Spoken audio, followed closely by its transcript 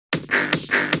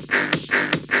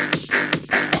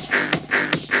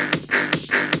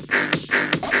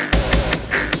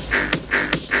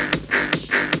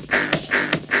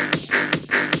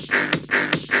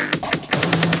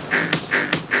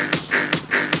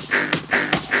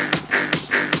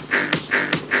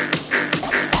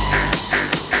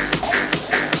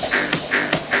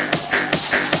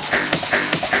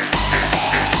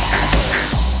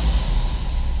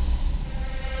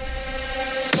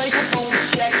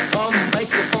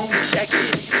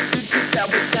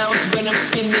sounds when I'm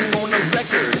spinning on a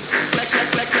record.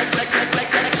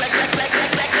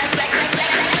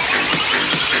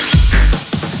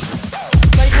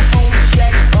 Microphone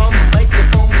check,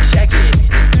 microphone check it.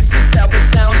 This is how it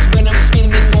sounds when I'm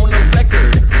spinning on a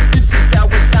record. This is how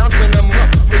it sounds when I'm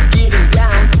up for getting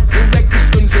down. The record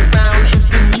spins around as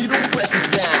the needle presses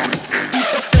down. Keep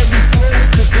a steady flow,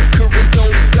 cause the current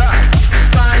don't stop.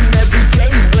 Rhyme every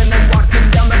day when I'm walking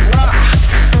down the block.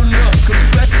 Turn up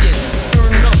compression,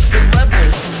 turn up the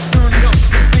levels, turn up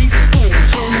the bass boom,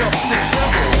 turn up the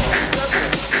treble.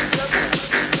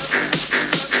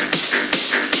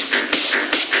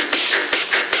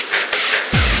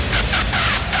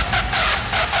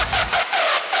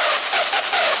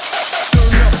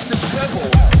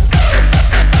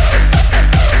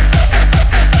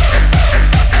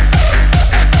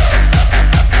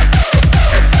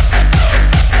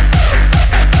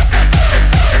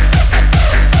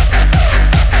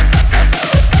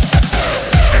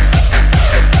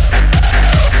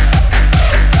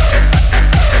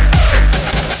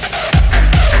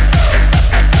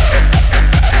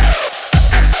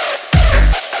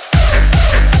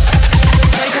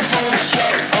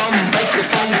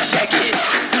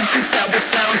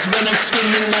 When I'm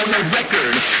spinning on a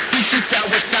record, this is how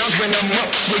it sounds when I'm up,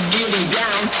 we're getting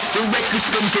down. The record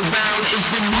spins around as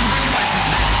the music.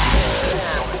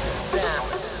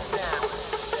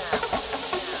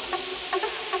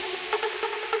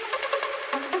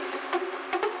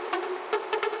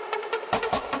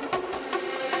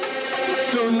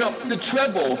 Turn up the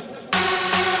treble.